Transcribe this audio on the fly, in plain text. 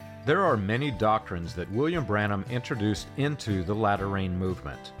There are many doctrines that William Branham introduced into the Latter-Rain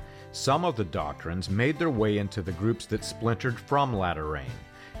movement. Some of the doctrines made their way into the groups that splintered from Latter-Rain,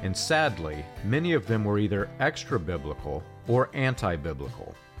 and sadly, many of them were either extra-biblical or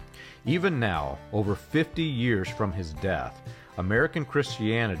anti-biblical. Even now, over 50 years from his death, American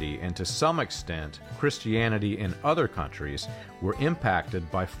Christianity and to some extent Christianity in other countries were impacted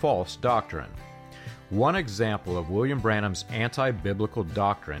by false doctrine. One example of William Branham's anti-biblical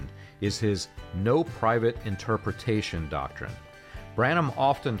doctrine is his no private interpretation doctrine. Branham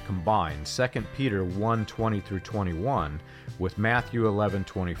often combined 2 Peter 1:20-21 with Matthew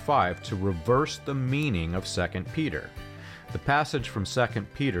 11:25 to reverse the meaning of 2 Peter. The passage from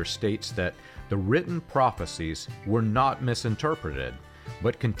 2 Peter states that the written prophecies were not misinterpreted,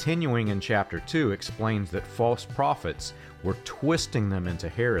 but continuing in chapter 2 explains that false prophets were twisting them into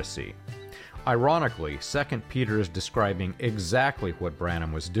heresy. Ironically, 2 Peter is describing exactly what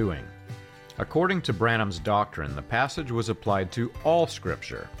Branham was doing. According to Branham's doctrine, the passage was applied to all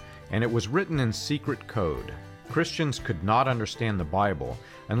Scripture, and it was written in secret code. Christians could not understand the Bible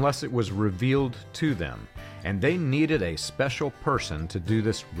unless it was revealed to them, and they needed a special person to do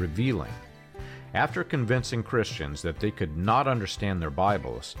this revealing. After convincing Christians that they could not understand their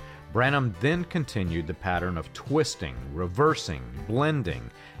Bibles, Branham then continued the pattern of twisting, reversing,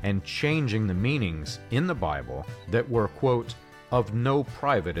 blending, and changing the meanings in the Bible that were, quote, of no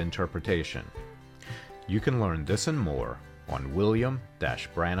private interpretation. You can learn this and more on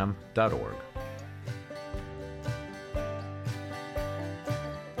william-branham.org.